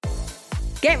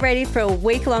Get ready for a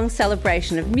week-long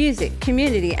celebration of music,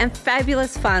 community and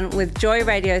fabulous fun with Joy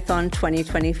Radiothon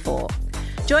 2024.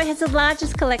 Joy has the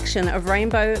largest collection of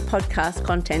rainbow podcast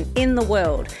content in the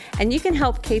world, and you can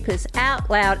help keep us out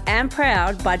loud and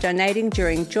proud by donating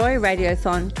during Joy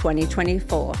Radiothon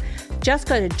 2024. Just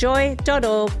go to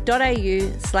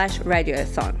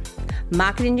joy.org.au/radiothon.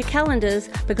 Mark it in your calendars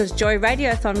because Joy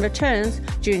Radiothon returns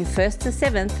June 1st to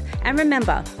 7th, and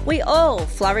remember, we all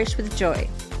flourish with joy.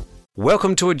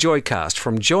 Welcome to a Joycast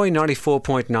from Joy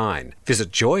 94.9. Visit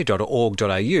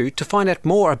joy.org.au to find out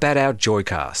more about our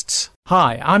Joycasts.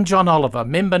 Hi, I'm John Oliver,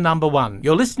 member number 1.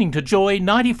 You're listening to Joy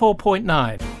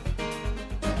 94.9.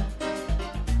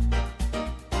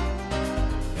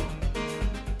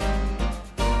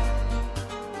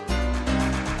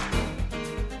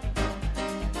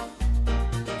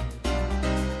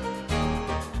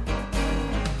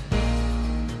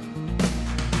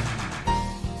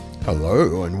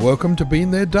 Hello and welcome to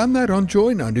Been There Done That on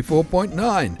Joy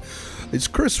 94.9. It's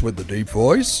Chris with the deep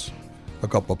voice. I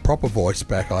got my proper voice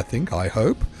back, I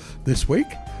hope, this week.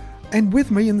 And with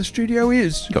me in the studio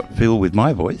is... Got Phil with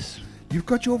my voice. You've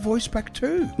got your voice back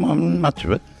too. Well, much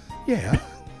of it. Yeah.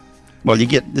 Well,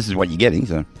 this is what you're getting,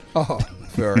 so... Oh,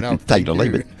 fair enough. Take it or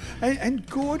leave it. And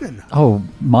Gordon. Oh,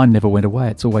 mine never went away.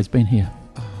 It's always been here.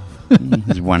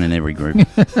 There's one in every group.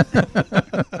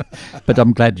 But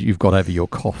I'm glad you've got over your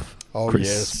cough, Oh,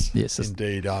 Chris. yes.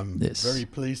 Indeed. I'm very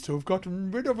pleased to have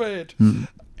gotten rid of it. Mm.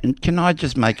 And can I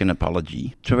just make an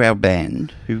apology to our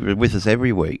band, who are with us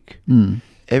every week? Mm.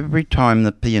 Every time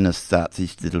the pianist starts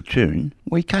his little tune,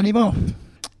 we cut him off.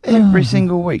 Every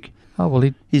single week. Oh,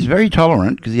 well, He's very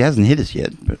tolerant because he hasn't hit us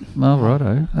yet, but oh,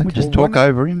 righto. Okay. we just talk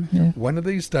over him. Yeah. One of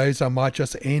these days I might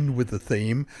just end with the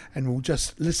theme and we'll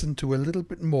just listen to a little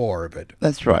bit more of it.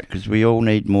 That's right, because we all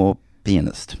need more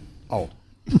pianist Oh,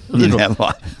 in our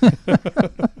life.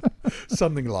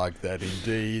 something like that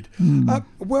indeed.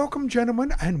 Welcome,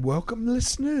 gentlemen, and welcome,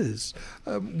 listeners.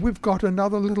 We've got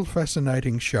another little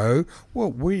fascinating show.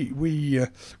 Well,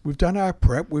 we've done our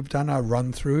prep, we've done our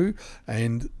run through,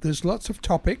 and there's lots of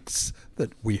topics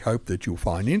that we hope that you'll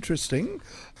find interesting.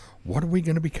 What are we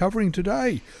going to be covering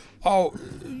today? Oh,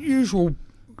 usual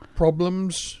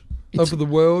problems over the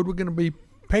world. We're going to be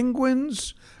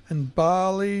penguins and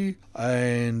barley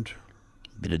and...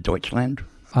 Bit of Deutschland.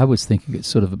 I was thinking it's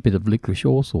sort of a bit of licorice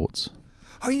all sorts.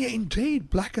 Oh, yeah, indeed,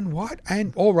 black and white.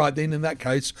 And all right, then, in that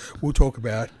case, we'll talk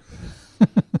about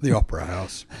the Opera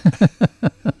House.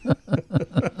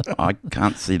 I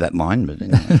can't see that line, but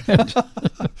anyway.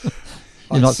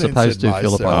 You're not supposed to,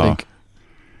 Philip, I think.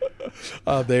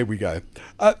 There we go.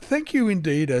 Thank you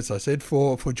indeed, as I said,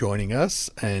 for joining us.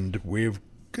 And we're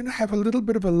going to have a little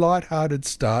bit of a light-hearted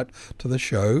start to the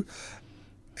show.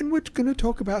 And we're going to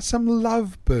talk about some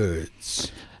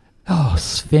lovebirds. Oh,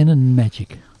 Sven and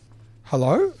Magic.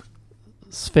 Hello?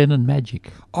 Sven and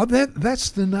Magic. Oh,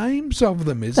 that's the names of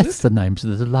them, is That's it? the names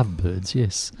of the lovebirds,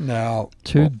 yes. Now,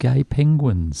 Two gay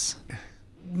penguins.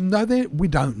 no, we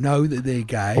don't know that they're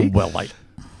gay. Oh, well,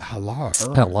 Hello.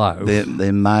 hello.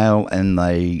 They're male and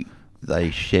they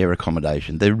share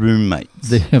accommodation. They're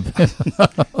roommates.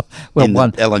 Well,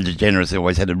 Ellen DeGeneres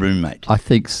always had a roommate. I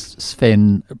think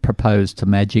Sven proposed to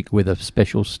Magic with a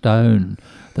special stone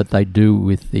that they do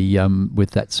with the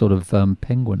with that sort of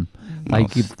penguin.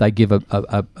 They give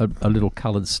a little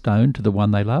coloured stone to the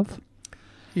one they love.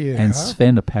 Yeah. And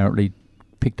Sven apparently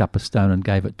picked up a stone and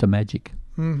gave it to Magic.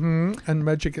 Mm-hmm. And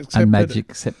Magic accepted And Magic it.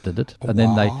 accepted it. Oh, And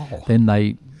wow. then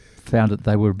they found that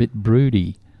they were a bit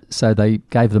broody. So they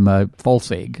gave them a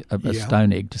false egg, a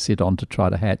stone egg to sit on to try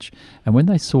to hatch. And when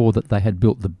they saw that they had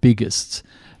built the biggest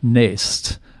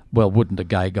nest, well, wouldn't a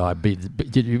gay guy be?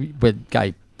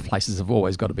 Gay places have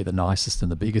always got to be the nicest and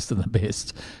the biggest and the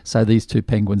best. So these two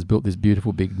penguins built this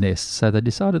beautiful big nest. So they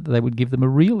decided that they would give them a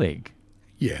real egg.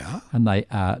 Yeah. And they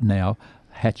are now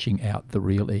hatching out the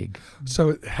real egg.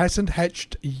 So it hasn't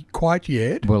hatched quite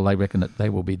yet. Well, they reckon that they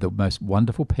will be the most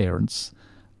wonderful parents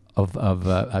of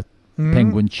a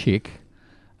penguin chick,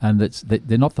 and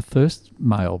they're not the first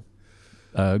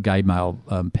gay male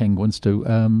penguins to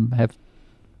have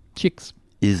chicks.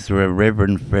 Is there a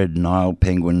Reverend Fred Nile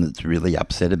penguin that's really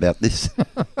upset about this?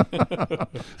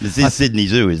 This is Sydney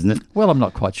Zoo, isn't it? Well, I'm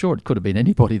not quite sure. It could have been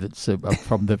anybody that's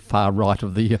from the far right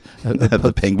of the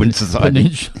The Penguin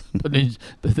Society.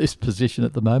 This position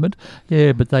at the moment.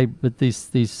 Yeah, but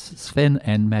these Sven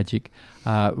and Magic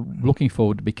are looking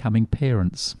forward to becoming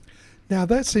parents. Now,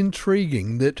 that's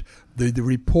intriguing that the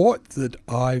report that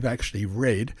I've actually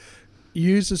read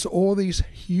uses all these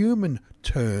human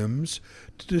terms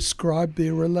to describe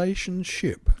their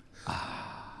relationship.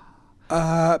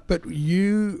 But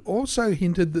you also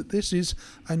hinted that this is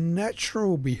a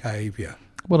natural behaviour.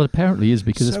 Well, it apparently is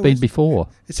because So it's been before.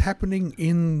 It's happening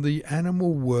in the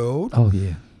animal world. Oh,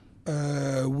 yeah.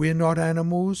 We're not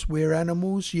animals. We're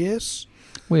animals, yes.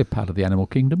 We're part of the animal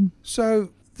kingdom. So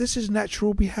this is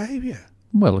natural behaviour.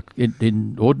 Well,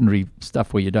 in ordinary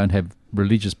stuff where you don't have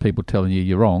religious people telling you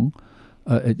you're wrong,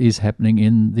 it is happening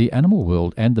in the animal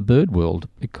world and the bird world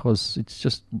because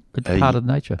it's part of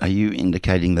nature. Are you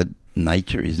indicating that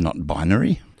nature is not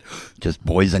binary? Just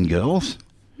boys and girls?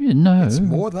 Yeah, no. It's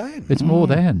more than. It's more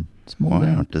than. It's more Wow,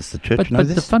 than. does the church But know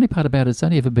this? the funny part about it, it's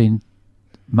only ever been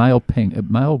male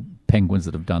penguins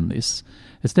that have done this.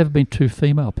 It's never been two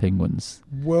female penguins.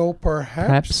 Well,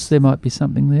 Perhaps there might be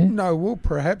something there. No, well,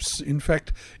 perhaps, in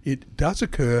fact, it does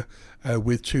occur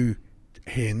with two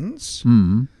hens,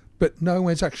 but no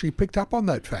one's actually picked up on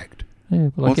that fact. Yeah,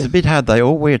 Well, it's a bit hard. They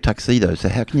all wear tuxedos, so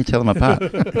how can you tell them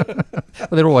apart?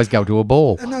 they're always going to a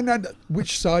ball. No.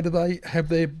 Which side do they have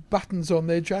their buttons on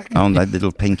their jacket? On their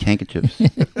little pink handkerchiefs.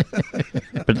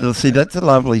 But see, that's a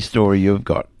lovely story you've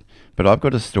got. But I've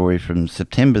got a story from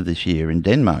September this year in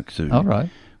Denmark Zoo. All right.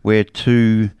 Where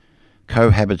two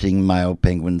cohabiting male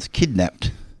penguins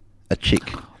kidnapped a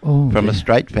chick from a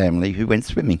straight family who went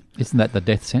swimming. Isn't that the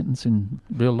death sentence in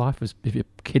real life, is if you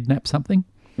kidnap something?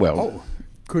 Well,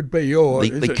 could be, or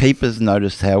the keepers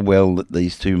noticed how well that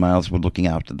these two males were looking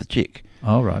after the chick.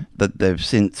 All right. That they've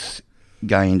since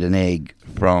gained an egg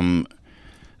from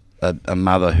a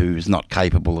mother who's not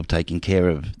capable of taking care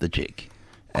of the chick.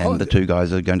 And the two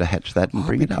guys are going to hatch that and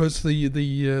bring it up. Because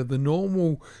the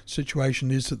normal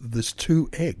situation is that there's two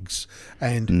eggs,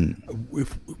 and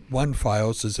if one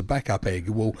fails, there's a backup egg.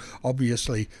 Well,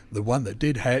 obviously, the one that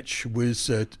did hatch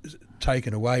was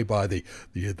taken away by the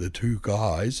two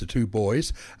guys, the two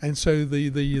boys, and so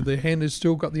the hen has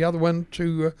still got the other one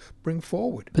to bring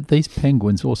forward. But these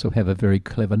penguins also have a very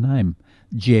clever name,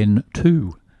 Gen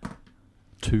 2.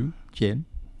 2, Gen.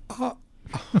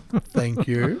 Thank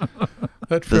you.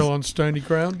 That fell on stony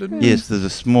ground, didn't it? Yes, there's a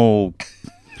small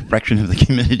fraction of the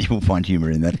community will find humour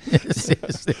in that. Yes,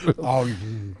 Oh,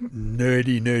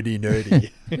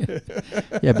 nerdy.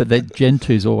 yeah, but the Gen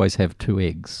 2s always have two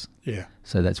eggs. Yeah.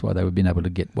 So that's why they would been able to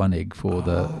get one egg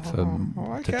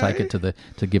to take it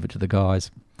to give it to the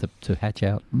guys to hatch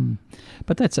out.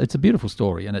 But it's a beautiful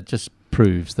story, and it just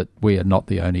proves that we are not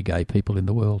the only gay people in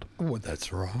the world. Oh,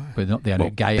 that's right. We're not the only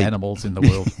gay animals in the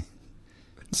world.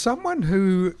 Someone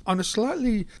who, on a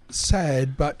slightly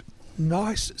sad but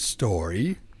nice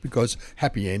story, because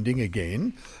happy ending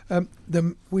again,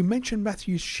 we mentioned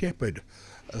Matthew Shepard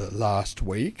last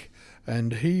week,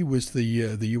 and he was the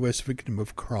US victim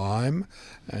of crime,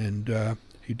 and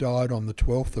he died on the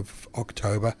 12th of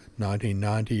October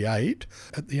 1998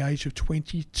 at the age of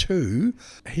 22.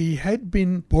 He had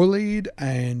been bullied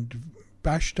and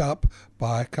bashed up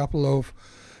by a couple of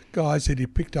guys that he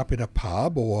picked up in a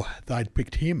pub, or they'd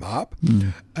picked him up,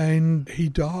 and he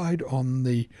died on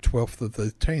the 12th of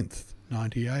the 10th,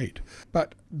 98.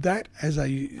 But that, as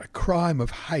a crime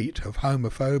of hate, of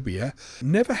homophobia,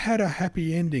 never had a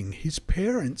happy ending. His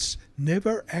parents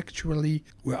never actually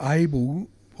were able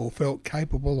or felt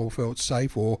capable or felt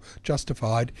safe or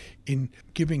justified in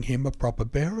giving him a proper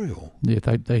burial.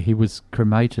 Yeah, he was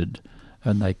cremated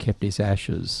and they kept his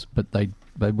ashes, but they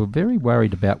were very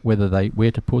worried about where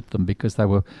to put them, because they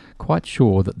were quite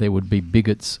sure that there would be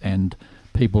bigots and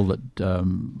people that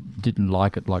didn't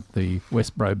like it, like the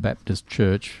Westboro Baptist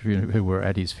Church, who were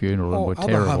at his funeral and were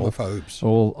terrible. Homophobes.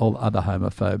 All other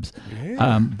homophobes.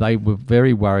 Yeah. They were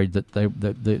very worried that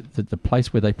the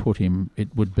place where they put him,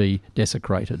 it would be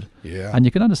desecrated. Yeah. And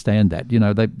you can understand that.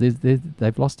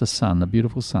 They've lost a son, a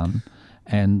beautiful son,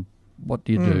 and what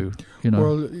do you do?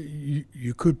 Well,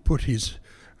 you could put his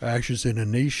ashes in a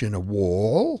niche in a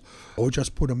wall, or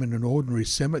just put them in an ordinary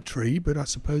cemetery, but I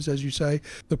suppose, as you say,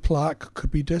 the plaque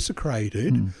could be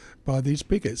desecrated by these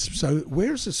bigots. So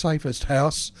where's the safest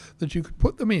house that you could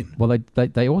put them in? Well,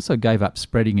 they also gave up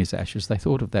spreading his ashes. They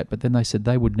thought of that, but then they said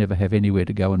they would never have anywhere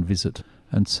to go and visit.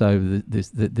 And so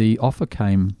the offer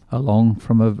came along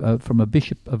from a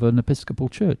bishop of an Episcopal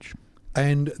church.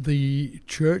 And the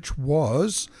church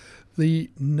was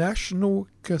the National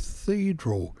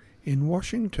Cathedral in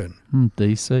Washington.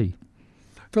 D.C.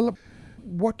 Philip,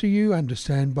 what do you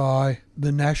understand by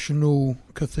the National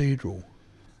Cathedral?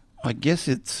 I guess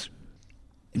it's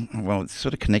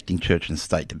sort of connecting church and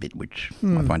state a bit, which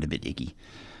I find a bit icky.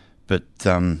 But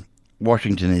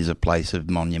Washington is a place of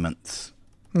monuments,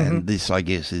 and this, I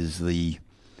guess, is the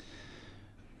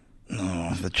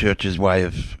church's way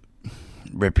of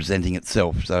representing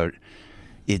itself. So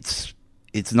it's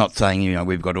not saying,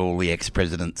 we've got all the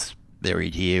ex-presidents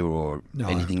buried here or No.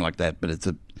 anything like that, but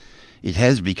it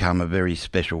has become a very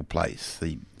special place,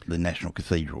 the National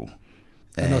Cathedral.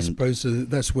 And I suppose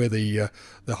that's where the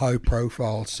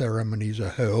high-profile ceremonies are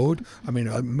held. I mean,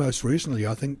 most recently,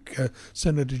 I think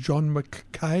Senator John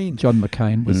McCain John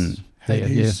McCain was had there.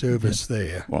 his service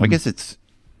there. Well, I guess it's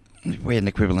we're an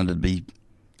equivalent would be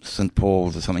St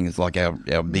Paul's or something. It's like our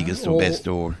biggest or best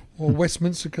or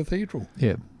Westminster Cathedral.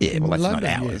 Yeah. yeah. Well, that's London,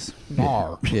 not yeah. ours.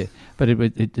 No. Yeah, but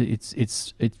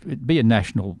it'd be a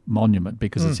national monument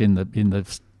because it's in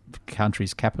the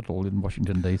country's capital in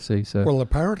Washington DC. So Well,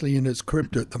 apparently in its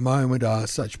crypt at the moment are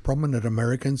such prominent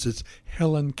Americans as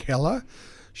Helen Keller.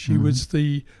 She was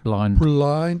the blind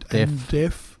blind deaf. and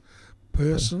deaf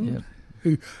person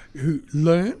yeah, who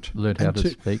learnt how to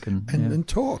speak and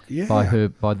talk. Yeah.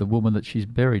 by the woman that she's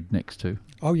buried next to,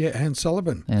 Oh yeah, Anne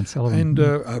Sullivan. Anne Sullivan.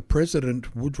 And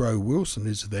President Woodrow Wilson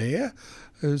is there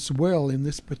as well in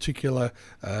this particular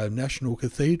National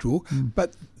Cathedral.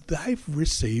 But they've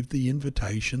received the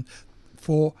invitation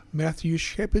for Matthew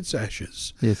Shepard's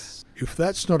ashes. Yes. If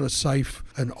that's not a safe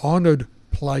and honoured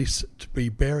place to be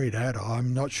buried at,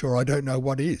 I'm not sure. I don't know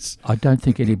what is. I don't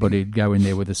think anybody would go in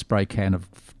there with a spray can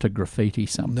to graffiti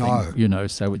something. No.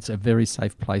 So it's a very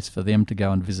safe place for them to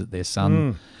go and visit their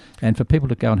son, and for people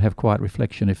to go and have quiet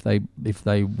reflection if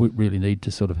they really need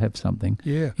to sort of have something.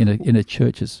 Yeah. In a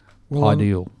church is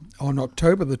ideal. On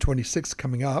October the 26th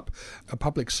coming up, a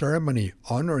public ceremony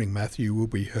honouring Matthew will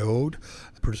be held,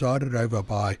 presided over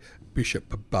by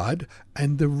Bishop Budd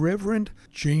and the Reverend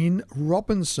Gene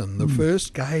Robinson, the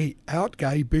first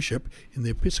gay bishop in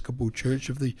the Episcopal Church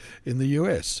in the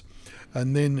US.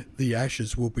 And then the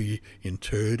ashes will be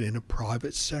interred in a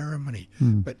private ceremony.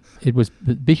 But It was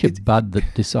Bishop Budd that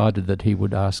decided that he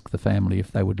would ask the family if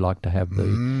they would like to have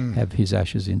have his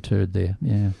ashes interred there.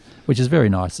 Yeah, which is very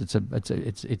nice. It's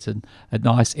a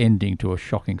nice ending to a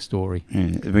shocking story.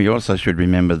 Yeah. We also should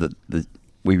remember that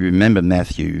we remember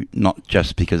Matthew not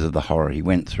just because of the horror he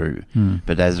went through,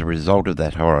 but as a result of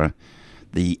that horror,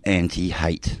 the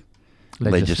anti-hate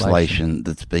legislation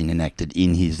that's been enacted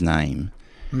in his name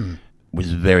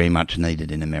was very much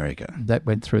needed in America. That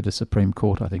went through the Supreme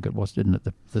Court, I think it was, didn't it?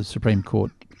 The Supreme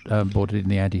Court brought it in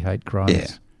the anti-hate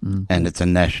crimes. Yeah, and it's a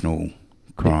national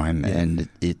crime, and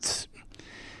it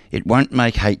won't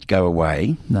make hate go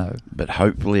away. No. But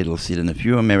hopefully it'll sit in a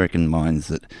few American minds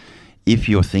that if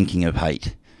you're thinking of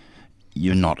hate,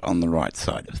 you're not on the right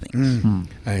side of things.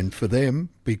 And for them,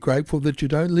 be grateful that you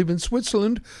don't live in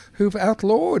Switzerland, who've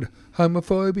outlawed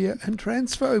homophobia and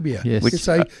transphobia. Yes. Which You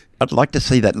say, I'd like to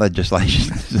see that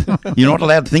legislation. You're not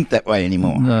allowed to think that way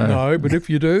anymore. no, but if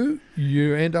you do,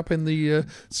 you end up in the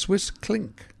Swiss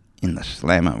clink. In the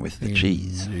slammer with the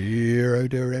cheese. Dear, oh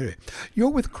dear, oh dear. You're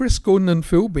with Chris Gordon and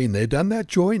Phil. Been there, done that.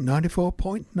 Joy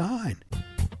 94.9.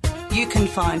 You can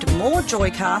find more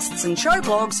Joycasts and show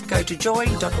blogs. Go to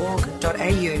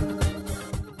joy.org.au.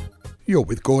 You're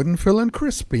with Gordon, Phil and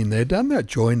Chris. Been there, done that.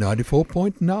 Joy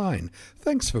 94.9.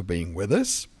 Thanks for being with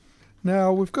us.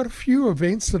 Now, we've got a few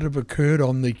events that have occurred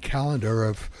on the calendar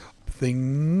of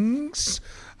things,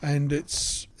 and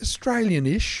it's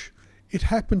Australian-ish. It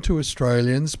happened to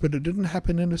Australians, but it didn't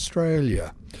happen in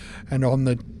Australia. And on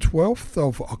the 12th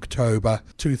of October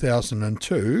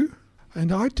 2002...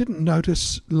 And I didn't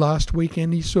notice last week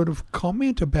any sort of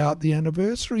comment about the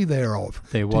anniversary thereof.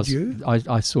 There was. Did you?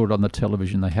 I saw it on the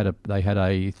television. They had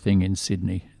a thing in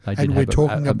Sydney. They did And we're have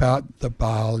talking about the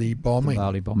Bali bombing. The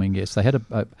Bali bombing. Yes, they had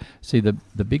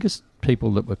the biggest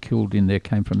people that were killed in there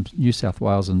came from New South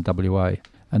Wales and WA.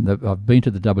 And I've been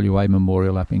to the WA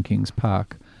Memorial up in Kings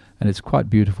Park, and it's quite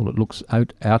beautiful. It looks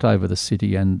out over the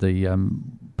city and the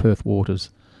Perth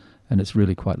waters, and it's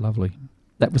really quite lovely.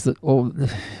 That was the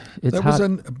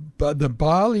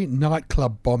Bali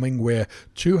nightclub bombing where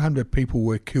 200 people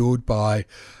were killed by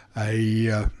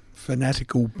a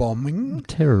fanatical bombing.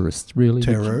 Terrorists, really.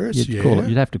 Terrorists,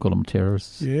 You'd have to call them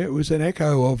terrorists. Yeah, it was an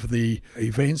echo of the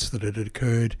events that had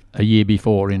occurred a year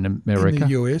before in America. In the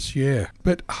US, yeah.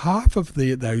 But half of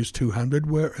those 200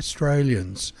 were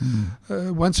Australians.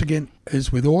 Once again,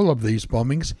 as with all of these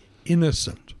bombings,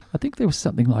 innocent. I think there was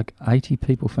something like 80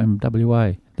 people from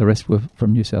WA. The rest were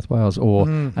from New South Wales,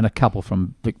 and a couple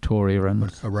from Victoria and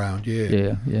around.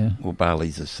 Yeah. Well,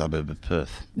 Bali's a suburb of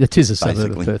Perth. It is a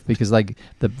suburb of Perth because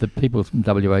the people from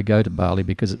WA go to Bali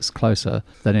because it's closer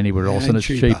than anywhere else, and it's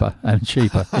cheaper.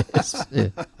 Yes, yeah.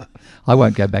 I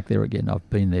won't go back there again. I've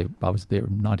been there. I was there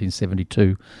in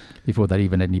 1972, before they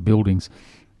even had any buildings.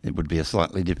 It would be a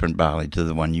slightly different Bali to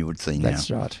the one you would see now. That's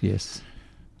right. Yes.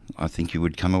 I think you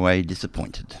would come away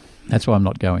disappointed. That's why I'm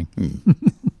not going.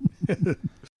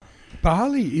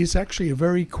 Bali is actually a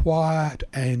very quiet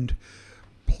and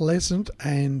pleasant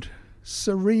and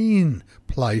serene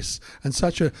place, and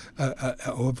such a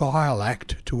vile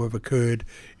act to have occurred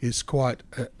is quite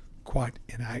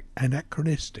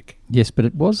anachronistic. Yes, but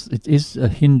it is a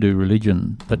Hindu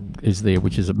religion that is there,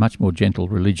 which is a much more gentle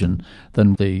religion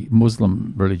than the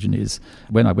Muslim religion is.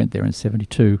 When I went there in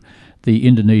 1972, the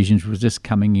Indonesians were just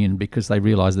coming in because they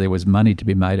realised there was money to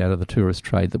be made out of the tourist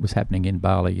trade that was happening in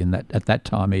Bali at that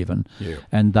time even. Yeah.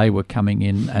 And they were coming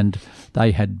in, and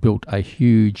they had built a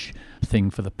huge thing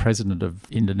for the president of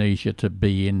Indonesia to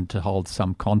be in to hold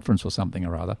some conference or something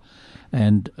or other.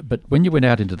 But when you went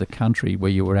out into the country,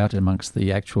 where you were out amongst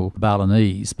the actual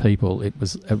Balinese people, it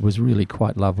was really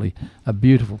quite lovely, a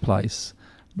beautiful place.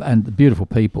 And beautiful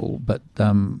people, but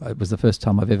it was the first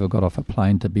time I've ever got off a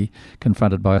plane to be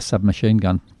confronted by a submachine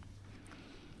gun.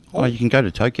 Oh, you can go to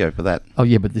Tokyo for that. Oh,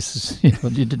 yeah, but this is... you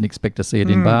didn't expect to see it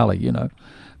in Bali,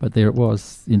 But there it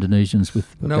was, Indonesians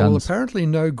with guns. Well, apparently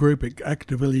no group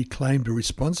actively claimed a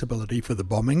responsibility for the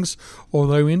bombings,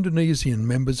 although Indonesian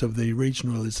members of the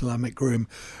regional Islamic group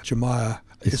Jemaah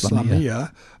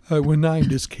Islamiyah were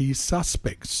named as key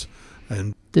suspects.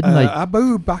 And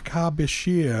Abu Bakr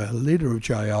Bashir, leader of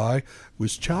JI,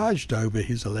 was charged over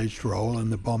his alleged role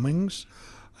in the bombings,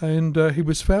 and he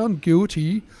was found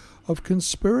guilty of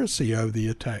conspiracy over the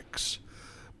attacks.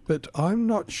 But I'm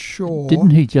not sure...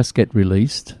 Didn't he just get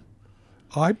released?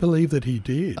 I believe that he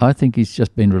did. I think he's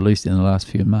just been released in the last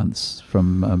few months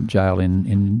from jail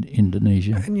in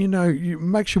Indonesia. And, it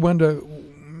makes you wonder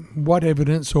what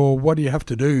evidence or what do you have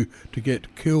to do to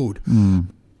get killed.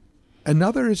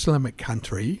 Another Islamic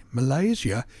country,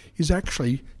 Malaysia, is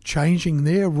actually changing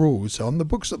their rules. On the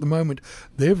books at the moment,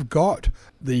 they've got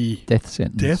the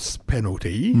death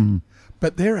penalty,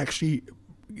 but they're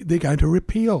going to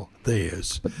repeal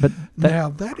theirs. But now,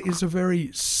 that is a very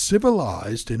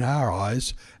civilised, in our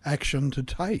eyes, action to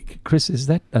take. Chris, is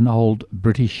that an old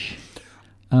British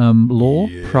law?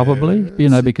 Yes, probably,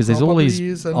 because there's all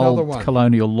these old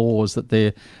colonial laws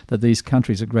that these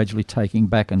countries are gradually taking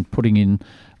back and putting in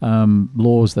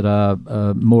laws that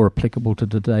are more applicable to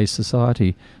today's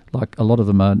society. Like a lot of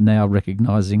them are now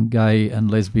recognising gay and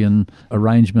lesbian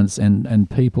arrangements and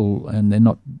people, and they're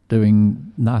not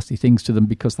doing nasty things to them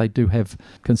because they do have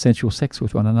consensual sex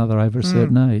with one another over a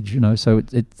certain age. So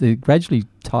they're gradually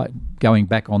going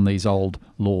back on these old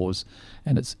laws.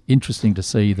 And it's interesting to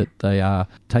see that they are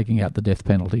taking out the death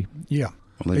penalty. Yeah.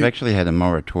 Well, they've actually had a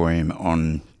moratorium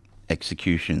on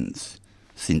executions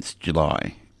since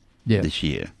July this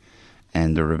year.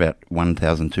 And there are about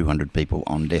 1,200 people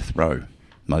on death row,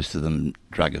 most of them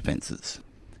drug offences.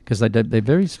 Because they're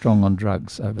very strong on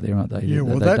drugs over there, aren't they? Yeah,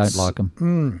 well, they don't like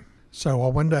them. So I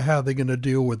wonder how they're going to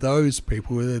deal with those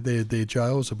people. Their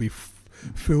jails will be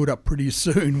filled up pretty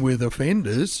soon with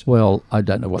offenders. Well, I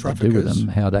don't know what they do with them.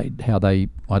 How they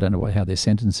I don't know how their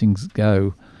sentencings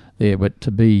go there. But to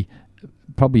be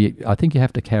probably, I think you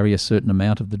have to carry a certain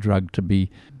amount of the drug to be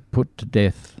put to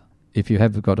death. If you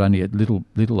have got only a little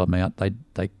amount, they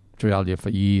trail you for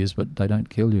years, but they don't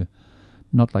kill you.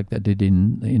 Not like they did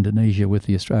in Indonesia with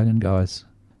the Australian guys.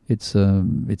 It's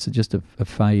just a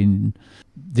fine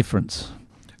difference.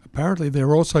 Apparently,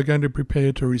 they're also going to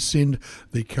prepare to rescind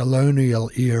the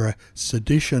colonial-era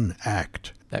Sedition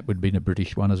Act. That would be a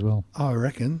British one as well. I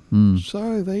reckon.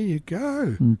 So there you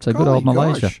go. So good old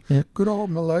Malaysia. Yep. Good old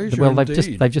Malaysia. Well,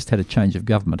 they've just had a change of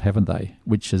government, haven't they?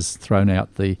 Which has thrown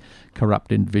out the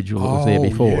corrupt individual that was there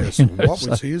before. Yes. What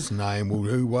was his name? Well,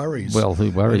 who worries? Well,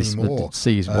 who worries? But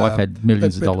see, his wife had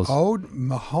millions of dollars. Old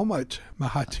Mohammed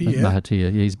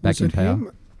Mahathir. He's back in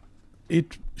power.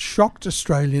 It shocked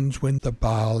Australians when the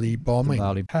Bali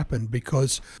bombing happened,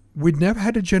 because we'd never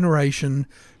had a generation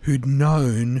who'd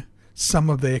known some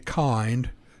of their kind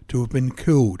to have been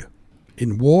killed.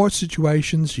 In war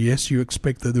situations, yes, you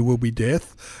expect that there will be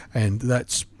death, and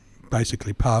that's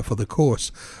basically par for the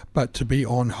course. But to be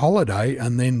on holiday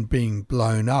and then being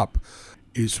blown up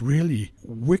is really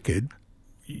wicked.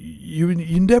 You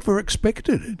never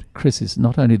expected it. Chris, it's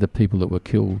not only the people that were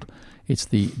killed, it's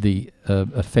the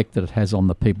effect that it has on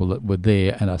the people that were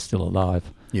there and are still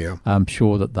alive. Yeah. I'm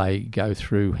sure that they go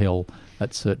through hell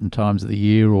at certain times of the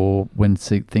year or when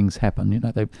things happen.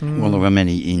 Well, there were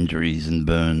many injuries and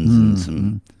burns and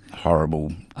some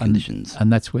horrible conditions.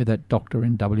 And that's where that doctor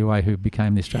in WA who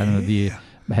became the Australian of the Year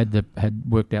had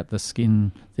worked out the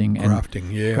skin thing.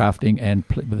 Grafting and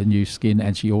with a new skin,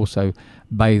 and she also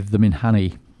bathed them in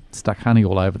honey, stuck honey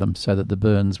all over them so that the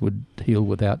burns would heal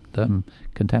without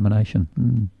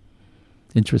contamination.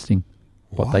 Interesting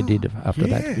what they did after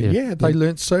that. Yeah, they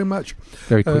learnt so much.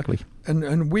 Very quickly.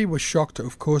 And we were shocked,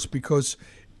 of course, because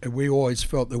we always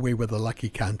felt that we were the lucky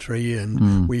country,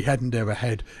 and we hadn't ever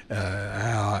had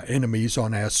our enemies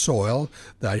on our soil.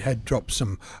 They had dropped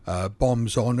some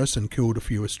bombs on us and killed a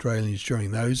few Australians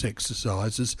during those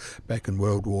exercises back in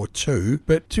World War II.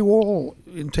 But to all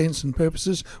intents and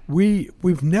purposes,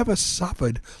 we've never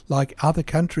suffered like other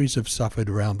countries have suffered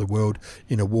around the world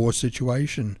in a war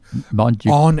situation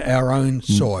on our own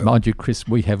soil. Mind you, Chris,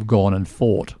 we have gone and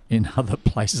fought in other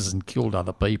places and killed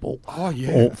other people. Oh,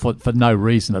 yeah. For no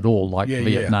reason at all, like Yeah,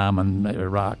 Vietnam and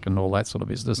Iraq and all that sort of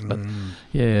business. But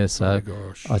yeah, so Oh, my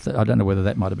gosh. I don't know whether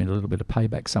that might have been a little bit of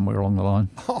payback somewhere along the line.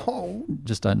 Oh,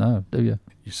 Just don't know, do you?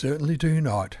 you certainly do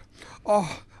not.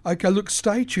 Oh, okay, look,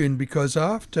 stay tuned, because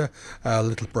after our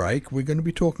little break, we're going to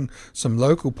be talking some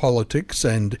local politics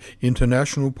and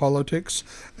international politics,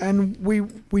 and we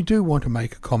do want to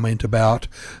make a comment about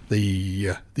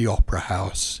the Opera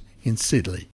House in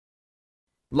Sidley.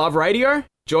 Love radio?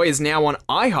 Joy is now on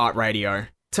iHeartRadio.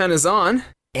 Turn us on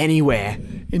anywhere.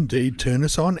 Indeed, turn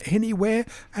us on anywhere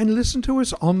and listen to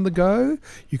us on the go.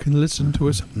 You can listen to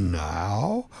us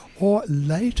now or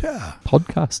later.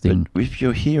 Podcasting. But if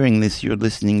you're hearing this, you're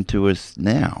listening to us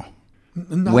now.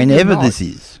 No, Whenever you're not. this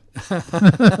is.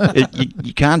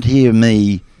 You can't hear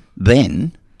me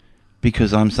then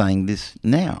because I'm saying this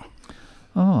now.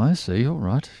 Oh, I see. All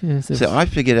right. Yes. So I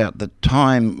figured out that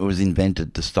time was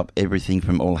invented to stop everything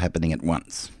from all happening at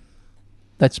once.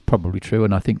 That's probably true,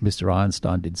 and I think Mr.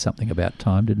 Einstein did something about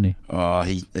time, didn't he? Oh,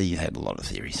 he had a lot of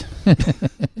theories.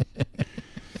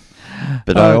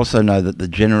 But I also know that the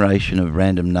generation of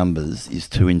random numbers is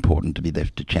too important to be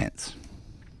left to chance.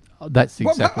 Oh, that's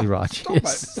Well, exactly right. stop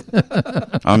Yes.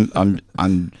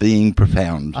 I'm being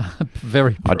profound.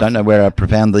 Very. I don't know where I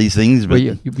profound these things, but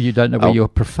You don't know where your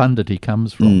profundity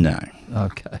comes from. no.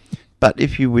 Okay. But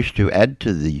if you wish to add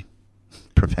to the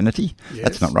profanity,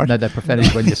 that's not right. No, that profanity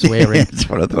is when you're swearing. That's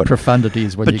what I thought. Profundity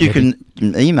is when But you getting...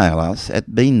 can email us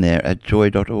at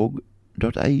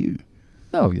beenthere@joy.org.au.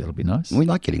 Oh, that'll be nice. We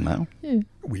like getting mail. Yeah.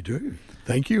 We do.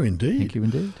 Thank you indeed. Thank you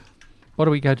indeed. What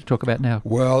are we going to talk about now?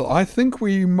 Well, I think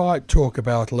we might talk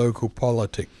about local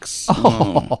politics.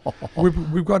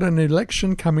 We've got an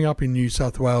election coming up in New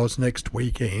South Wales next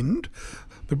weekend.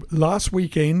 Last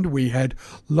weekend we had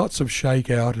lots of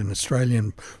shakeout in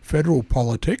Australian federal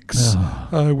politics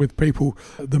with people,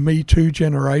 the Me Too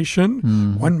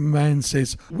generation. One man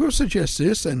says, we'll suggest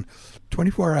this, and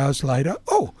 24 hours later,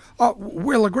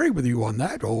 we'll agree with you on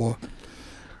that, or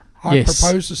I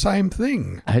propose the same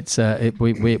thing. It's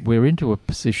we're into a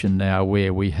position now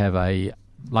where we have a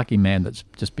lucky man that's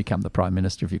just become the Prime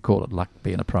Minister, if you call it luck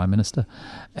being a Prime Minister,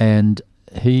 and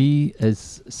he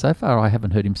is, so far I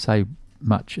haven't heard him say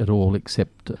much at all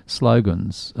except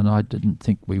slogans, and I didn't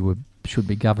think we should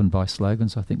be governed by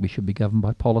slogans. I think we should be governed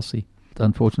by policy.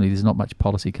 Unfortunately, there's not much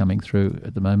policy coming through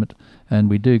at the moment, and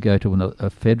we do go to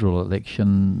a federal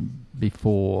election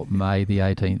before May the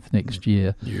 18th next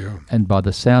year. Yeah. And by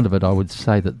the sound of it, I would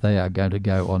say that they are going to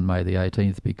go on May the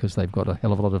 18th because they've got a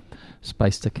hell of a lot of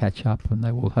space to catch up, and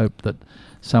they will hope that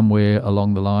somewhere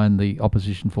along the line the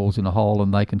opposition falls in a hole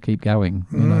and they can keep going.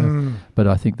 You know. But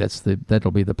I think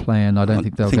that'll be the plan. I don't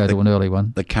think they'll go to an early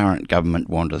one. The current government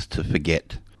want us to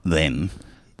forget them.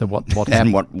 What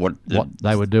And happened, what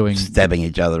they were doing, stabbing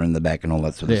each other in the back and all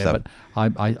that sort of stuff. But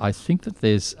I think that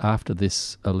there's, after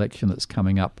this election that's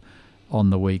coming up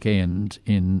on the weekend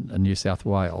in New South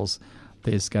Wales,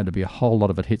 there's going to be a whole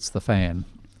lot of it hits the fan,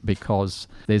 because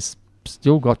there's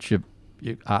still got your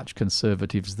arch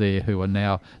conservatives there who are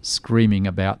now screaming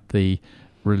about the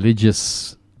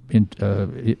religious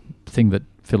thing that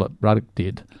Philip Ruddock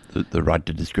did. The right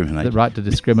to discriminate. The right to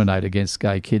discriminate against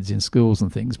gay kids in schools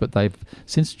and things, but they've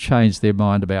since changed their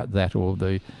mind about that, or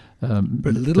the...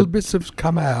 but little bits have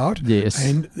come out, yes,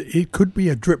 and it could be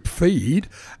a drip feed,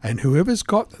 and whoever's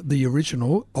got the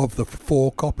original of the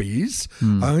 4 copies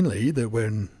only that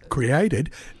were created,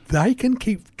 they can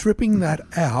keep dripping that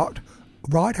out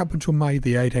right up until May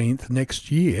the 18th next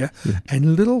year,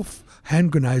 and little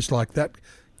hand grenades like that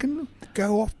can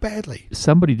go off badly.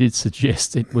 Somebody did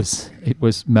suggest it was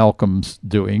Malcolm's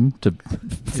doing to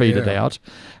feed it out,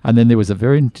 and then there was a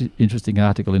very interesting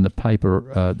article in the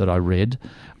paper that I read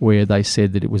where they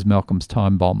said that it was Malcolm's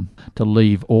time bomb to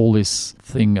leave all this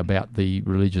thing about the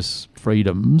religious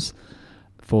freedoms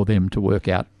for them to work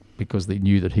out, because they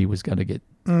knew that he was going to get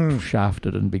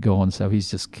shafted and be gone. So he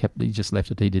just left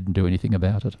it. He didn't do anything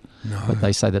about it. No. But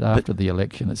they say that after the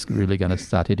election, it's really going to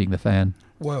start hitting the fan.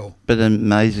 Well, but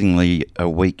amazingly, a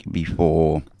week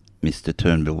before Mr.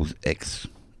 Turnbull's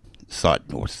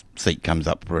seat comes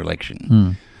up for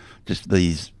election, just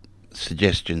these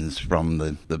suggestions from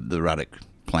the Ruddock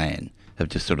plan have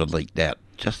just sort of leaked out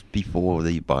just before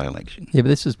the by-election. Yeah, but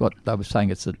this is what they were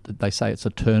saying. They say it's a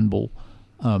Turnbull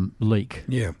leak.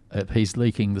 Yeah. He's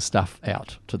leaking the stuff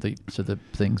out to the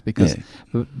things because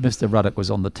Mr. Ruddock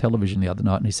was on the television the other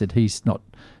night and he said he's not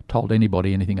told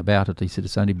anybody anything about it. He said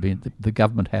it's only been the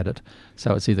government had it,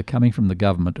 so it's either coming from the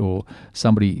government or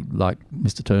somebody like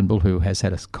Mr. Turnbull who has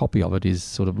had a copy of it is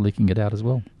sort of leaking it out as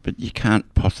well. But you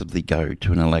can't possibly go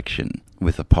to an election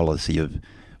with a policy of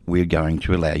we're going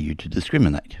to allow you to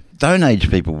discriminate. Stone Age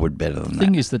people would better than that. The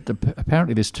thing is that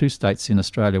apparently there's two states in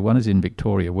Australia. One is in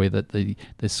Victoria where the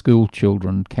school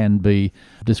children can be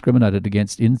discriminated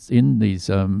against in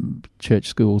these church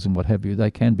schools and what have you.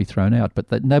 They can be thrown out,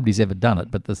 but nobody's ever done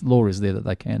it. But the law is there that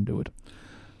they can do it.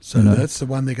 So that's the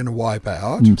one they're going to wipe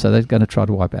out. So they're going to try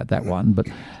to wipe out that one. But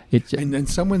and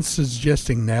someone's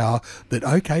suggesting now that,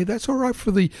 okay, that's all right for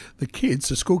the kids,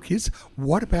 the school kids.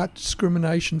 What about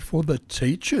discrimination for the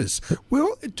teachers?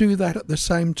 We'll do that at the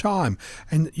same time.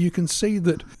 And you can see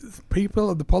that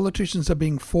the politicians are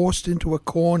being forced into a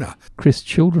corner. Chris,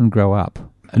 children grow up.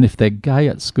 And if they're gay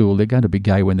at school, they're going to be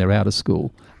gay when they're out of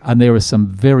school. And there are some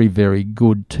very, very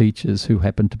good teachers who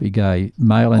happen to be gay,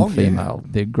 male and female.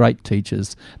 Yeah. They're great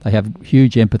teachers. They have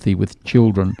huge empathy with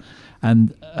children.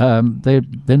 And they're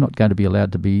not going to be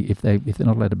allowed to be, if they're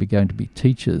not allowed to be going to be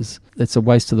teachers, that's a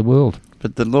waste of the world.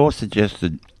 But the law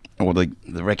suggested, or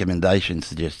the recommendation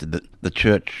suggested that the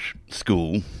church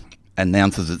school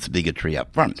announces its bigotry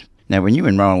up front. Now, when you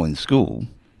enrol in school,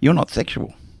 you're not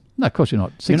sexual. No, of course you're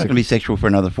not. You're not going to be sexual for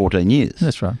another 14 years.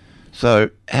 That's right.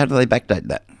 So how do they backdate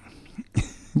that?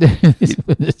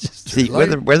 See,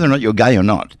 late. whether or not you're gay or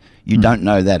not, you don't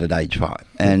know that at age 5.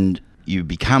 And you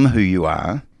become who you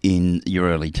are in your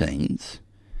early teens,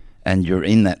 and you're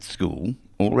in that school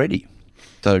already.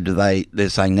 So they're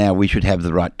saying now we should have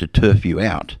the right to turf you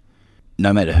out,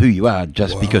 no matter who you are,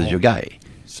 just because you're gay.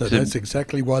 So that's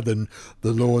exactly why the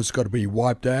law's got to be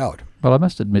wiped out. Well, I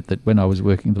must admit that when I was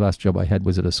working, the last job I had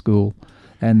was at a school,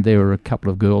 and there were a couple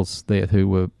of girls there who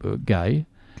were gay,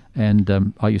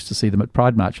 and I used to see them at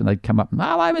Pride March, and they'd come up,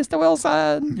 "Hello, Mr.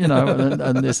 Wilson,"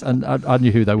 and I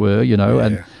knew who they were,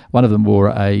 and one of them wore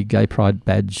a gay pride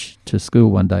badge to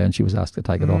school one day, and she was asked to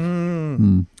take it off.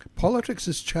 Politics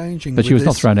is changing, but she was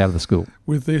not thrown out of the school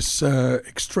with this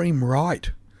extreme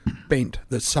right bent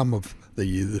that some of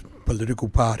the political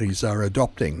parties are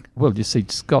adopting. Well, you see,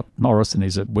 Scott Morrison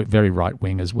is a very right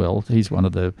wing as well. He's one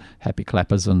of the happy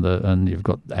clappers, and you've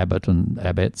got Abbott and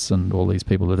Abbotts and all these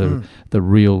people that are the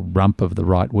real rump of the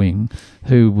right wing,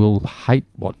 who will hate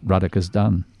what Ruddock has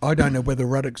done. I don't know whether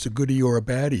Ruddock's a goodie or a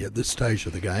baddie at this stage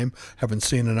of the game. Haven't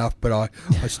seen enough, but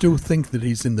I still think that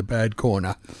he's in the bad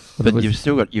corner. But you've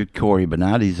still got your Corey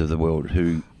Bernardis of the world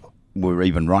who were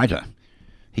even righter.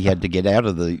 He had to get out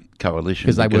of the coalition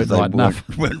because they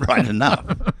weren't right enough.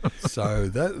 So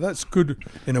that's good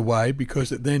in a way,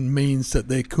 because it then means that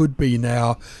there could be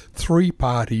now 3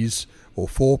 parties or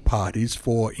 4 parties,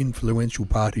 4 influential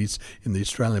parties in the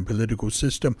Australian political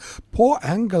system. Poor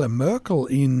Angela Merkel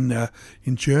in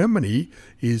Germany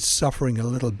is suffering a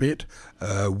little bit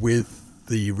with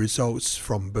the results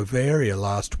from Bavaria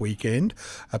last weekend.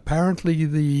 Apparently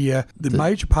the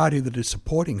major party that is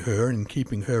supporting her and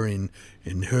keeping her in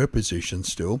her position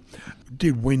still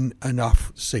did win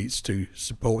enough seats to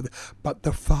support, but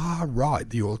the far right,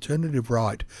 the alternative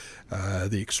right,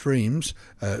 the extremes,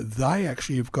 they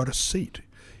actually have got a seat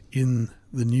in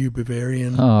the new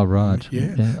Bavarian. Oh, right.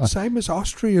 Yeah. Same as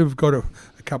Austria have got a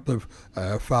couple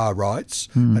of far rights,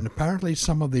 and apparently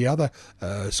some of the other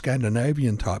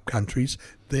Scandinavian type countries,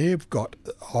 they've got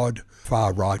odd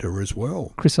far righter as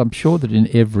well. Chris, I'm sure that in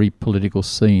every political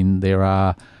scene there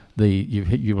are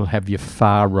you will have your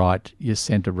far right, your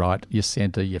centre right, your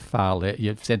centre, your far left,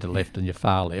 your centre left, and your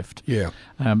far left. Yeah.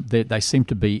 They seem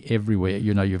to be everywhere.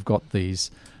 You've got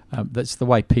these. That's the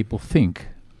way people think.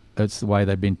 It's the way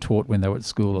they've been taught when they were at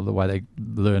school, or the way they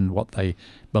learn what they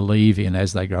believe in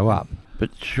as they grow up.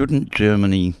 But shouldn't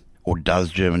Germany, or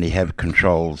does Germany have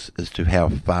controls as to how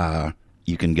far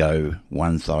you can go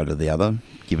one side or the other,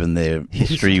 given their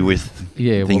history with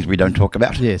things we don't talk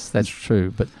about? Yes, that's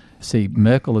true. But see,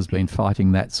 Merkel has been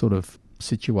fighting that sort of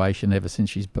situation ever since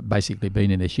she's basically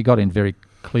been in there. She got in very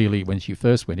clearly when she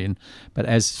first went in, but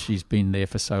as she's been there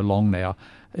for so long now,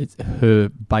 her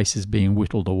base is being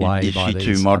whittled away. Is she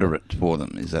too moderate for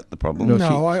them? Is that the problem?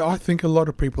 No, I think a lot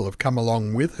of people have come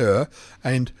along with her,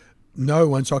 and no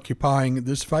one's occupying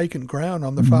this vacant ground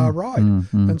on the far right.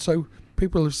 And so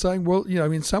people are saying, well,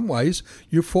 in some ways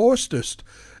you forced us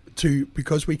to,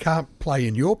 because we can't play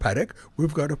in your paddock,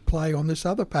 we've got to play on this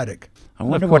other paddock. I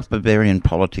wonder what Bavarian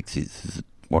politics is. Is it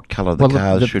what colour the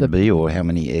cars should be, or how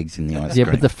many eggs in the ice cream?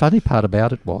 Yeah, but the funny part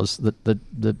about it was that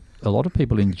a lot of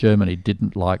people in Germany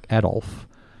didn't like Adolf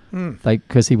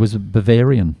because he was a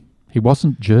Bavarian. He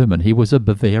wasn't German. He was a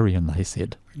Bavarian, they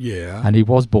said. Yeah. And he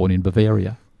was born in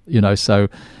Bavaria. So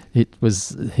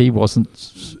he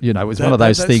wasn't, it was one of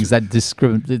those things that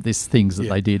these things that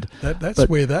they did. That's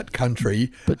where that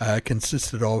country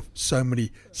consisted of so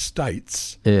many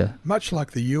states. Yeah. Much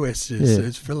like the US is,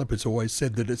 as Philip has always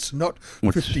said, that it's not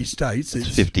 50 states.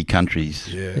 It's 50 countries.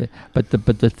 Yeah. But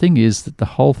the thing is that the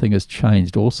whole thing has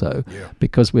changed also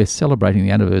because we're celebrating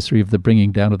the anniversary of the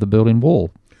bringing down of the Berlin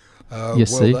Wall.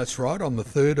 That's right. On the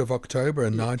 3rd of October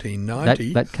in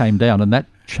 1990. That came down, and that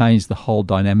changed the whole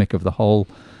dynamic of the whole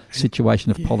situation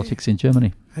of politics in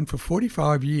Germany. And for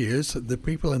 45 years, the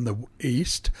people in the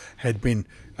East had been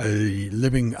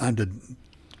living under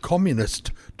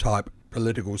communist-type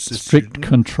political system. Strict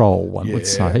control, one would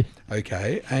say.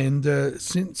 Okay. And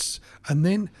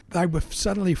then they were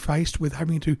suddenly faced with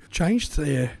having to change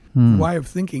their way of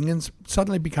thinking and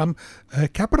suddenly become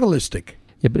capitalistic.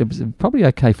 Yeah, but it was probably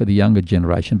okay for the younger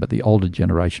generation, but the older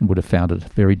generation would have found it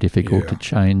very difficult to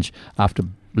change after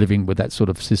living with that sort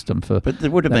of system. But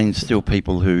there would have been still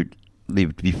people who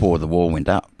lived before the wall went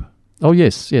up. Oh,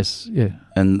 yes, yeah.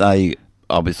 And they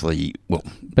obviously,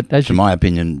 my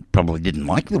opinion, probably didn't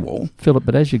like the wall. Philip,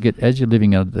 but as you're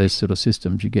living under those sort of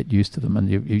systems, you get used to them, and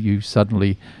you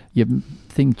suddenly, your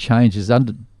thing changes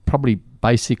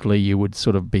basically, you would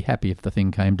sort of be happy if the thing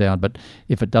came down, but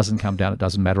if it doesn't come down, it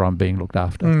doesn't matter. I'm being looked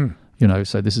after.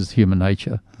 So this is human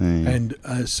nature. And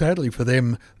sadly for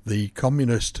them, the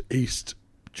communist East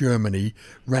Germany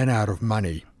ran out of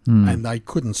money, and they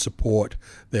couldn't support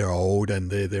their old and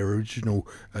their original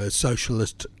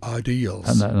socialist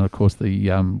ideals. And of course,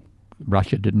 the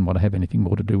Russia didn't want to have anything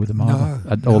more to do with them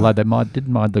either. No. Although they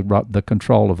didn't mind the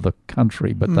control of the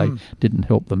country, but they didn't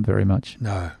help them very much.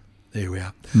 No. There we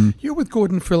are. You're with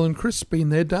Gordon, Phil and Chris. Been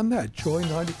there, done that. Joy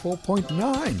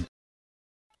 94.9.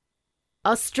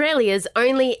 Australia's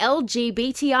only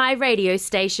LGBTI radio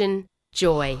station,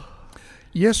 Joy.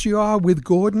 Yes, you are with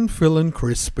Gordon, Phil and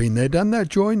Chris. Been there, done that.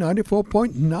 Joy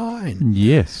 94.9.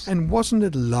 Yes. And wasn't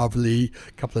it lovely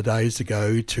a couple of days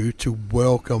ago to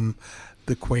welcome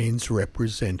the Queen's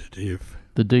representative?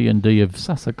 The D&D of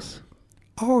Sussex.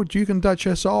 Oh, Duke and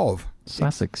Duchess of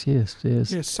Sussex, yes. Yes,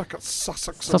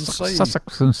 Sussex and C.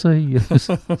 Sussex and C, yes.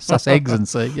 Sussex and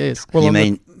C, yes. Well, you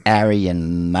mean Harry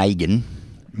and Meghan?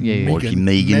 Yeah. Or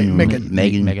Meghan.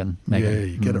 Meghan. Yeah,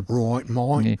 you get it right,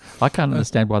 Mike. Yeah. I can't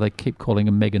understand why they keep calling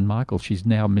her Meghan Markle. She's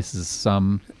now Mrs.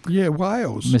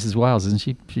 Wales. Mrs. Wales, isn't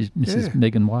she? She's Mrs.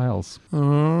 Meghan Wales.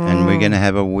 And we're going to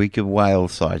have a week of whale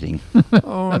sighting.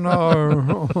 Oh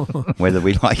no! Whether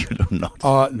we like it or not.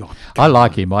 No, I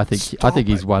like him. I think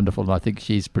he's wonderful, and I think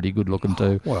she's pretty good looking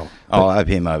too. Well, I'll have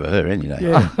him over her any day.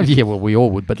 Yeah, well, we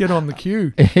all would. But get on the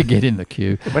queue. Get in the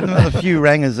queue. But another few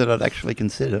rangers that I'd actually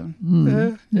consider.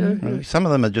 Yeah. Some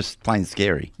of them are just plain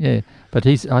scary. Yeah, but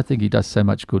I think he does so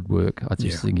much good work. I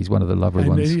just think he's one of the lovely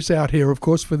ones. And he's out here, of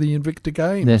course, for the Invicta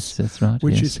Games. Yes, that's right.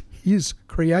 Which is his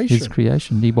creation. His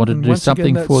creation. He wanted to do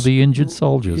something for the injured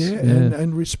soldiers. Yeah,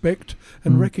 and respect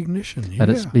and recognition. Yeah.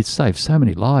 And it saved so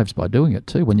many lives by doing it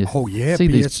too. When you see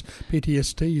these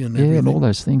PTSD and everything. and all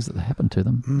those things that happen to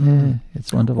them. Yeah,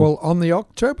 it's wonderful. Well, on the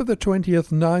October the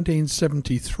 20th,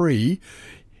 1973,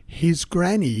 his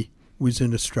granny was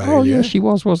in Australia. Oh, yeah, she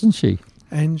was, wasn't she?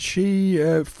 And she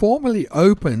formally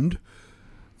opened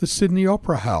the Sydney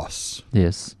Opera House.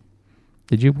 Yes.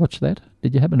 Did you watch that?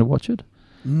 Did you happen to watch it?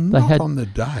 Not on the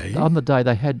day. On the day,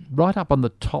 they had right up on the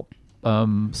top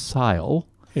sail.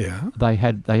 Yeah. They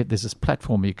had there's this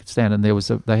platform you could stand, and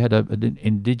they had an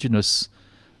Indigenous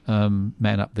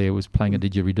man up there was playing a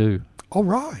didgeridoo. Oh,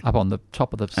 right. Up on the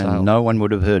top of the sail. And no one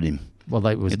would have heard him. Well,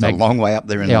 it's a long way up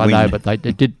there in the wind. Yeah, I know, but they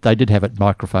did have it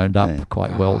microphoned up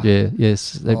quite well. Yeah,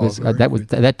 yes,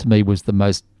 that to me was the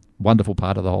most wonderful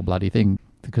part of the whole bloody thing,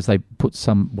 because they put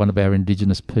one of our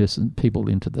Indigenous people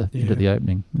into the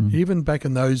opening. Even back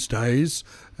in those days,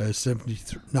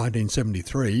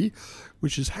 1973,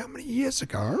 which is how many years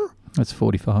ago? That's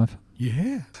 45.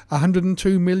 Yeah,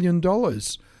 $102 million.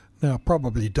 Now,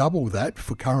 probably double that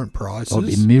for current prices.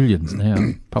 Probably millions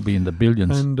now, probably in the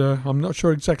billions. And I'm not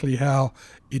sure exactly how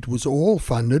it was all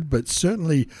funded, but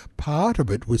certainly part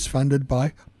of it was funded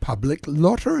by public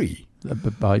lottery.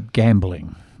 By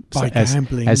gambling. By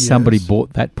gambling, as somebody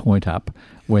brought that point up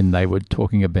when they were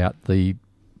talking about putting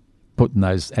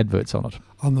those adverts on it.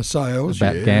 On the sales,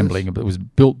 about gambling, but it was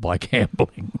built by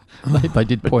gambling. They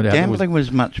did point out gambling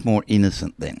was much more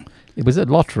innocent then. It was a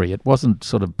lottery. It wasn't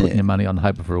sort of putting your money on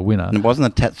hoping for a winner. And it wasn't a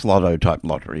Tats Lotto type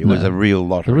lottery. It was a real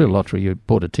lottery. A real lottery. You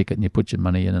bought a ticket and you put your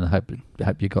money in and hope you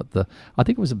got I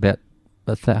think it was about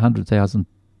 £100,000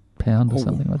 or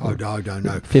something like that. I don't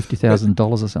know.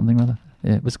 $50,000 or something like that.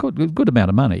 Yeah, it was good amount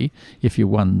of money if you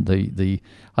won the.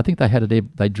 I think they had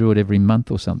it. They drew it every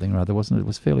month or something or other, wasn't it? It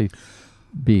was fairly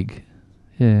big.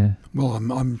 Yeah. Well,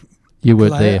 I'm you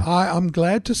weren't there. I'm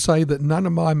glad to say that none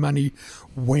of my money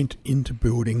went into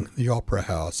building the Opera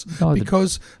House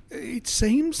because it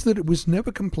seems that it was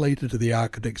never completed to the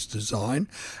architect's design,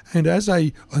 and as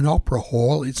an opera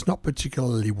hall, it's not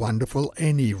particularly wonderful at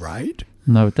any rate.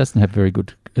 No, it doesn't have very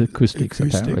good acoustics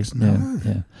apparently. No.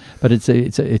 Yeah. But it's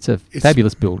a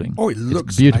fabulous building. Oh, it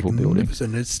looks a beautiful building.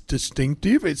 Magnificent. It's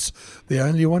distinctive. It's the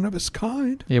only one of its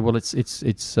kind. Yeah, well, it's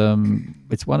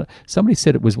one. Somebody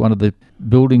said it was one of the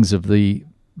buildings of the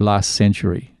last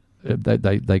century.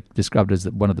 They described it as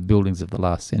one of the buildings of the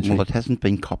last century. Well, it hasn't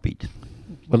been copied.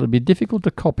 Well, it'd be difficult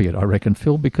to copy it, I reckon,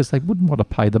 Phil, because they wouldn't want to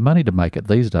pay the money to make it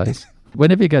these days.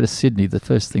 Whenever you go to Sydney, the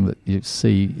first thing that you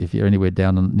see, if you're anywhere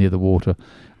down near the water,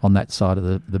 on that side of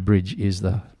the bridge, is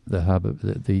the harbour,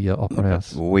 the Opera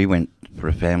House. We went for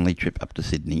a family trip up to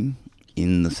Sydney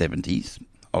in the 70s,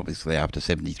 obviously after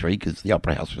 73, because the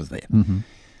Opera House was there. Mm-hmm.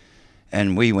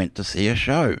 And we went to see a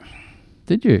show.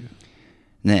 Did you?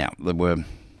 Now, there would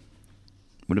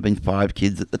have been 5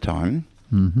 kids at the time,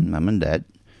 Mum and Dad.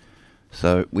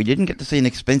 So we didn't get to see an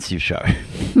expensive show.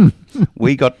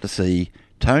 We got to see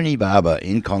Tony Barber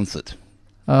in concert.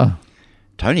 Oh.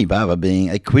 Tony Barber being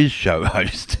a quiz show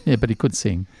host. Yeah, but he could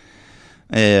sing.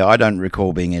 Yeah, I don't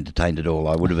recall being entertained at all.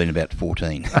 I would have been about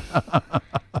 14.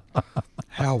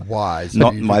 How wise.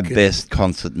 Not my best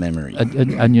concert memory.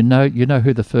 And you know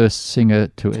who the first singer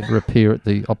to ever appear at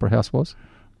the Opera House was?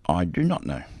 I do not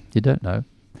know. You don't know?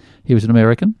 He was an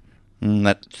American.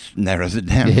 That narrows it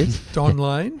down. Yes. Don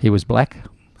Lane? He was black.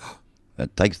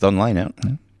 That takes Don Lane out.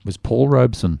 It was Paul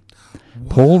Robeson. Wow.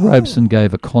 Paul Robeson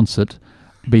gave a concert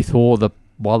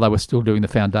while they were still doing the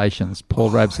foundations.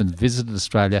 Paul Robeson visited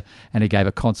Australia and he gave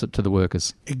a concert to the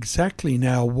workers. Exactly.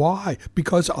 Now, why?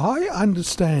 Because I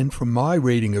understand from my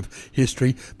reading of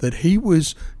history that he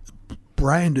was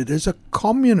branded as a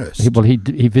communist.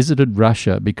 He visited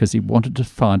Russia because he wanted to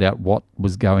find out what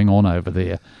was going on over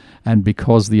there. And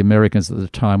because the Americans at the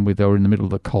time, they were in the middle of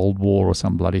the Cold War or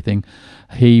some bloody thing,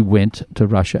 he went to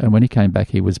Russia. And when he came back,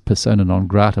 he was persona non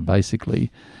grata, basically.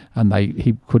 And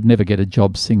he could never get a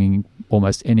job singing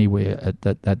almost anywhere at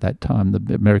that time.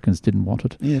 The Americans didn't want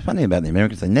it. Yeah, funny about the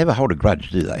Americans, they never hold a grudge,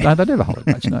 do they? No, they never hold a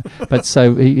grudge, no. But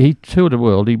so he toured the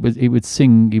world. He would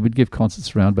sing, he would give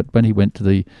concerts around. But when he went to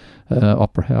the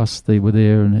Opera House, they were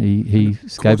there, and he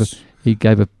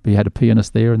had a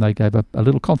pianist there, and they gave a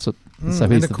little concert. So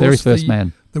he's the very first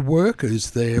man. The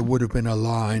workers there would have been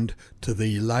aligned to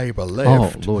the Labour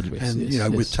left. Oh, Lord, yes,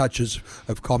 and with touches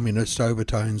of communist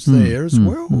overtones there as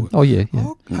well. Oh, yeah.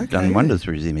 Okay. Done wonders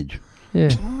for his image. Yeah.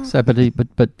 So, but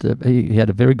he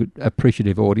had a very good,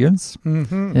 appreciative audience.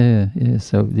 Mm-hmm. Yeah.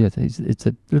 So it's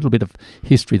a little bit of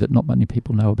history that not many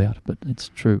people know about, but it's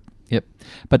true. Yep.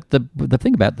 But the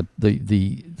thing about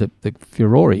the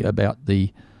furore about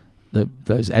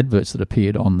those adverts that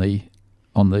appeared on the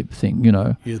thing,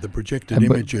 Yeah, the projected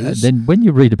images. Then when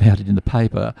you read about it in the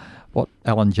paper, what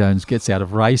Alan Jones gets out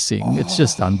of racing, it's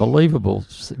just unbelievable.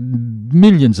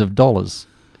 Millions of dollars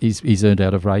he's earned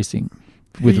out of racing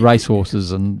with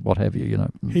racehorses and what have you,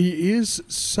 He is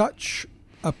such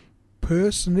a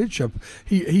personage.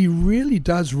 He really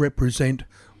does represent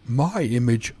my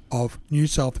image of New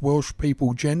South Welsh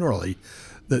people generally,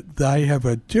 that they have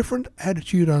a different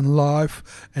attitude on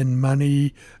life and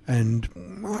money, and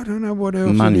I don't know what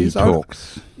else money it is.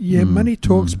 Talks. Money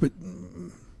talks, but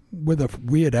with a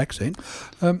weird accent.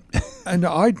 And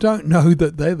I don't know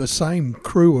that they're the same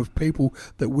crew of people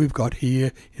that we've got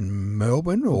here in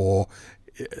Melbourne, or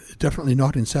definitely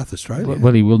not in South Australia.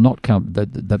 Well, he will not come.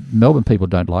 The Melbourne people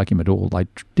don't like him at all. They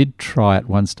did try at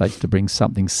one stage to bring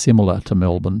something similar to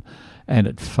Melbourne, and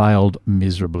it failed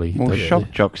miserably. Well,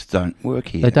 shock jocks don't work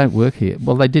here. They don't work here.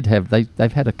 Well, they did have.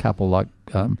 They've had a couple like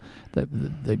Darren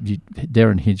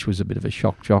Hinch was a bit of a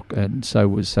shock jock, and so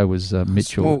was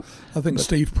Mitchell. Well, I think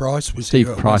Steve Price was here.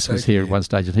 Steve Price was here at one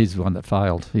stage, and he's the one that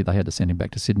failed. They had to send him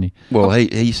back to Sydney. Well,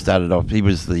 he started off. He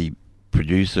was the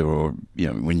producer, or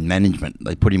when management,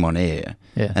 they put him on air,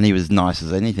 and he was nice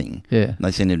as anything. Yeah, and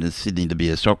they sent him to Sydney to be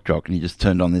a shock jock, and he just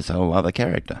turned on this whole other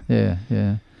character.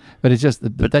 Yeah. But it's just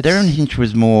but Darren Hinch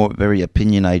was more very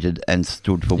opinionated and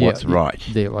stood for what's right.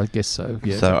 Yeah, I guess so.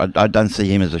 Yeah. So I don't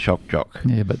see him as a shock jock.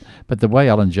 Yeah, but the way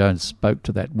Alan Jones spoke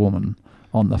to that woman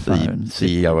on the The phone.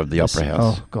 CEO of the Opera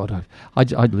House. Oh, God.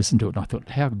 I'd listened to it and I thought,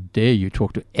 how dare you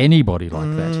talk to anybody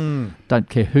like that? Don't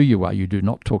care who you are, you do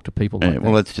not talk to people like that.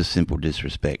 Well, that's just simple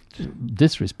disrespect.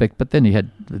 Disrespect, but then he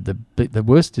had the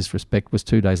worst disrespect was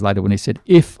 2 days later when he said,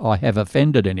 if I have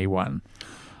offended anyone.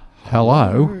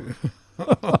 Hello?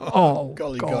 Oh,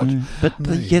 Golly God. God.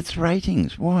 But he gets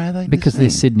ratings. Why are they Because they're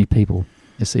listening? Sydney people.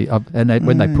 You see,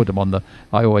 when they put them on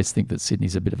I always think that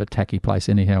Sydney's a bit of a tacky place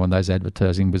anyhow, and those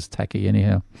advertising was tacky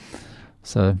anyhow.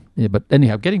 So, yeah, but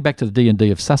anyhow, getting back to the D&D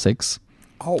of Sussex,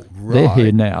 Oh, right. they're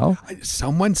here now.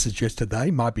 Someone suggested they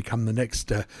might become the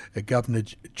next Governor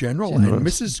General and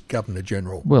Mrs. Governor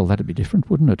General. Well, that'd be different,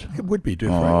 wouldn't it? It would be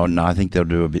different. Oh, no, I think they'll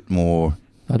do a bit more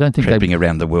I don't think trapping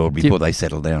around the world before they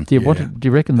settle down. Do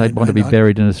you reckon they'd want to be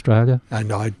buried in Australia?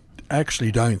 And I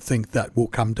actually don't think that will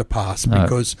come to pass No.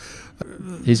 because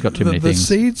He's got too many the things.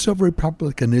 seeds of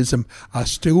republicanism are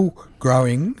still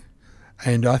growing,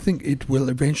 and I think it will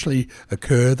eventually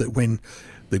occur that when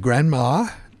the grandma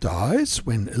dies,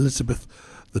 when Elizabeth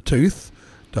the Tooth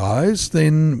dies,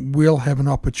 then we'll have an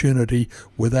opportunity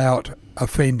without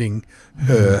offending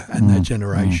her and that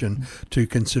generation to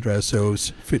consider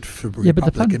ourselves fit for Yeah, but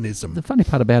republicanism. the funny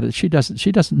part about it, she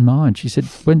doesn't mind. She said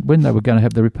when they were going to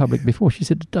have the republic before, she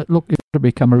said, "Look, if they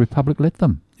become a republic, let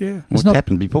them." Yeah. Well, It's it's not-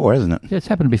 happened before, hasn't it? Yeah, it's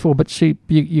happened before, but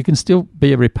you can still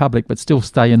be a republic, but still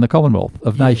stay in the Commonwealth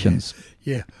of Nations.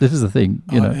 Yeah. This is the thing,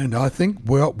 you know. And I think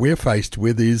what we're faced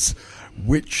with is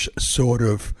which sort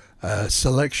of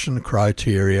selection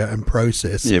criteria and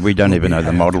process. Yeah, we don't will even know the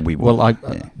have. model we want.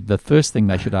 Well, the first thing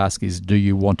they should ask is, do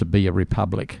you want to be a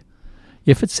republic?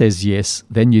 If it says yes,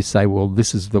 then you say, well,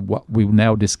 this is what we will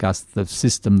now discuss the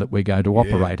system that we're going to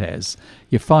operate as.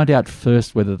 You find out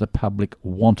first whether the public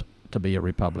want to be a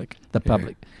republic. The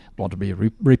public want to be a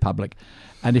republic.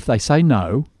 And if they say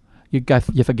no, you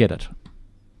forget it.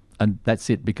 And that's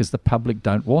it, because the public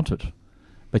don't want it.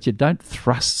 But you don't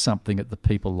thrust something at the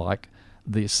people like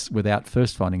this without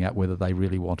first finding out whether they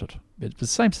really want it. It's the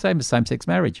same as same-sex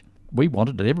marriage. We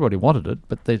wanted it, everybody wanted it,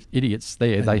 but the idiots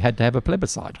there, they had to have a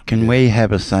plebiscite. Can we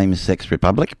have a same-sex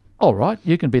republic? All right,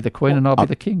 you can be the queen and I'll be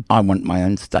the king. I want my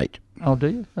own state. Oh, do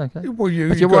you? Okay. Well, But you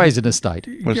you're gotta- raised in a state.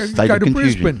 Well, you state go of to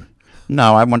confusion. Brisbane.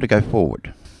 No, I want to go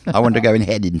forward. I want to go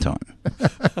ahead in time.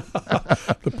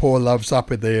 The poor loves up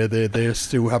there. They're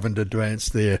still having to advance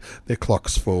their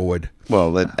clocks forward.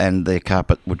 Well, and their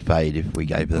carpet would fade if we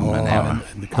gave them an hour.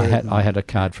 And the curtain. I had a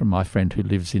card from my friend who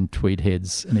lives in Tweed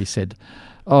Heads, and he said,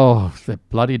 "Oh, the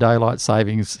bloody daylight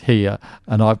savings here,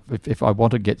 and if I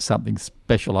want to get something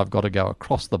special, I've got to go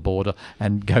across the border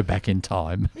and go back in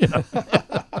time." You know?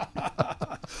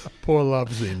 Poor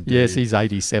loves in. Yes, he's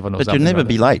 87 or But something. you'll never like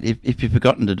be that. late. If you've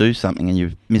forgotten to do something and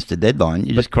you've missed a deadline,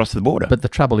 you just cross the border. But the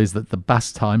trouble is that the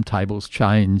bus timetables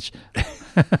change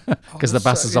because the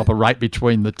buses yeah. operate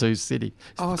between the two cities,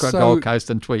 Oh, Gold so- Coast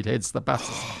and Tweed Heads, the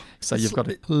buses. So you've got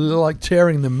to... like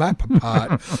tearing the map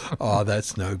apart. Oh,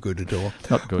 that's no good at all.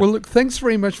 Not good. Well, look, thanks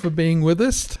very much for being with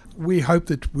us. We hope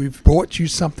that we've brought you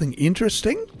something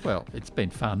interesting. Well, it's been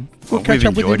fun. We'll Well, catch we've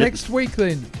up with you enjoyed it. next week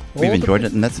then. We've enjoyed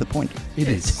it, and that's the point. It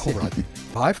is. All right.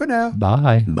 Bye for now.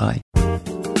 Bye. Bye.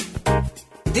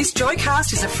 This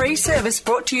Joycast is a free service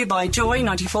brought to you by Joy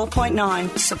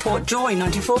 94.9. Support Joy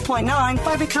 94.9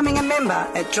 by becoming a member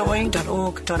at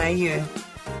joy.org.au.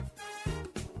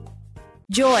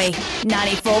 Joy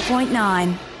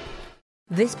 94.9.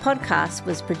 This podcast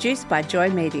was produced by Joy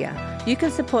Media. You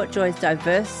can support Joy's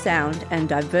diverse sound and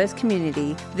diverse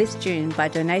community this June by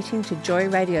donating to Joy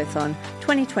Radiothon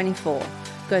 2024.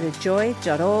 Go to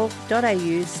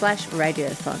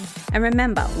joy.org.au/radiothon. And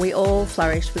remember, we all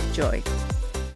flourish with joy.